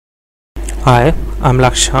Hi, I'm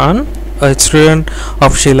Lakshan, a student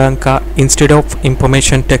of Sri Lanka Institute of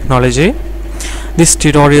Information Technology. This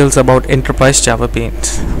tutorial is about Enterprise Java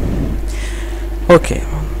Beans. Okay,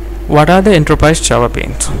 what are the Enterprise Java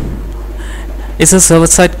Beans? It's a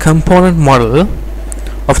server-side component model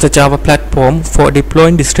of the Java platform for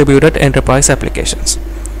deploying distributed enterprise applications.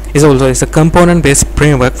 It also is a component-based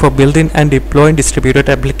framework for building and deploying distributed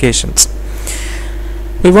applications.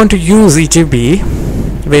 We want to use EJB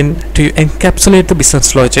to encapsulate the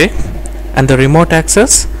business logic and the remote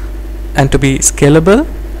access, and to be scalable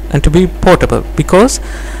and to be portable, because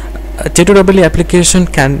a J2EE application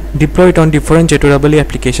can deploy it on different J2EE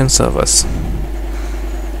application servers.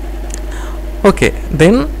 Okay,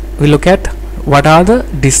 then we look at what are the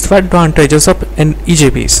disadvantages of an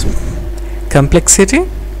EJBs. Complexity,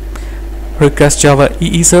 requires Java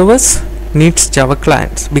EE servers, needs Java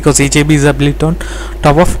clients because EJB is built on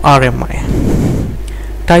top of RMI.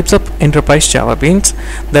 Types of enterprise Java beans.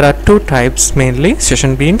 There are two types mainly: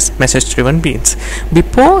 session beans, message driven beans.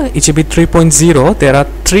 Before EJB 3.0 there are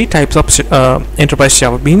three types of enterprise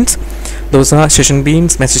Java beans. Those are session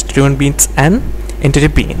beans, message driven beans and entity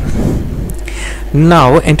bean.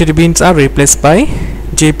 Now entity beans are replaced by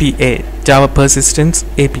JPA, Java Persistence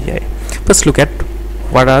API. First look at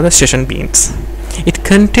what are the session beans. It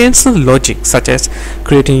contains the logic such as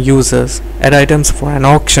creating users, add items for an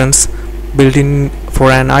auctions, building for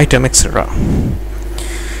an item, etc.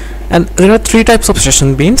 And there are three types of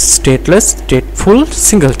session beans: stateless, stateful,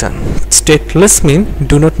 singleton. Stateless means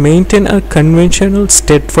do not maintain a conventional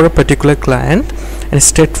state for a particular client, and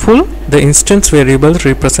stateful, the instance variables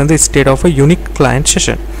represent the state of a unique client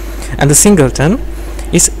session, and the singleton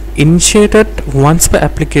is initiated once per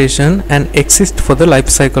application and exists for the life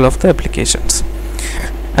cycle of the applications.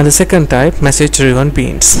 And the second type, message driven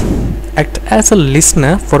beans, act as a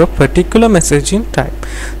listener for a particular messaging type,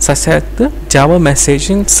 such as the Java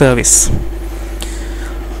messaging service.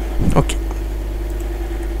 Okay,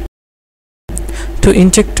 to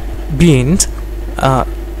inject beans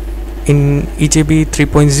in EJB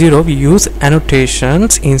 3.0 we use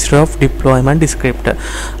annotations instead of deployment descriptor.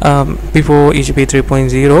 Before EJB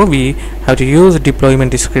 3.0 we have to use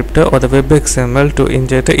deployment descriptor or the web XML to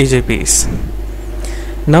inject the EJBs.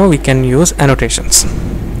 Now we can use annotations.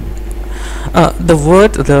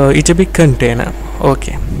 The EJB container.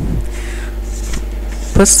 Okay,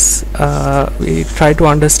 first we try to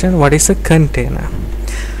understand what is a container.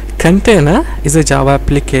 Container is a Java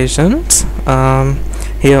applications.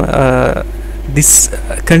 Here this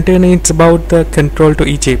container is about the control to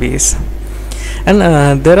EJBs,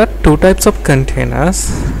 and there are two types of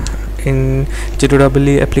containers in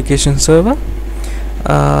J2EE application server.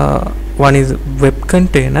 One is web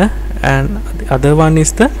container and the other one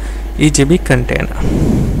is the EJB container.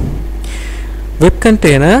 Web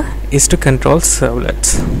container is to control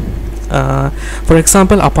servlets. For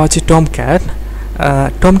example, Apache Tomcat.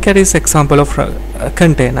 Tomcat is example of a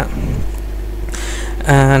container,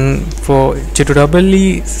 and for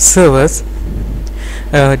J2EE servers,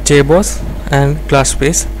 JBoss and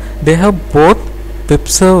Glassbase, they have both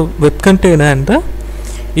web container and the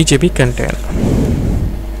EJB container.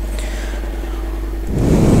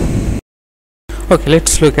 Okay,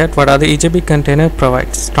 let's look at what are the EJB container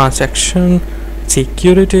provides. Transaction,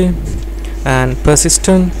 security, and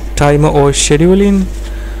persistent, timer or scheduling,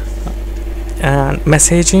 and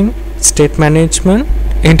messaging, state management,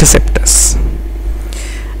 interceptors.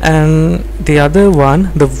 And the other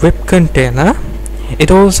one, the web container,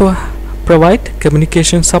 it also provide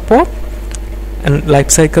communication support and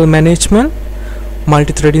lifecycle management,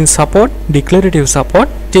 multi-threading support, declarative support,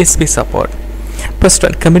 JSP support. First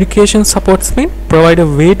one, communication supports mean provide a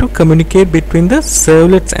way to communicate between the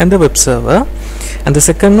servlets and the web server. And the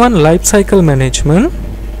second one, lifecycle management.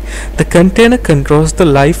 The container controls the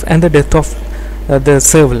life and the death of the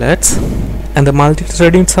servlets. And the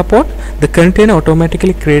multi-threading support, the container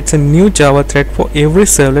automatically creates a new Java thread for every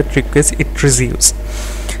servlet request it receives.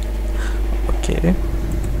 Okay.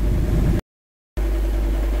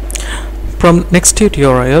 From next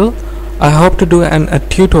tutorial I hope to do a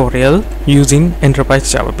tutorial using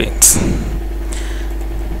enterprise Java beans.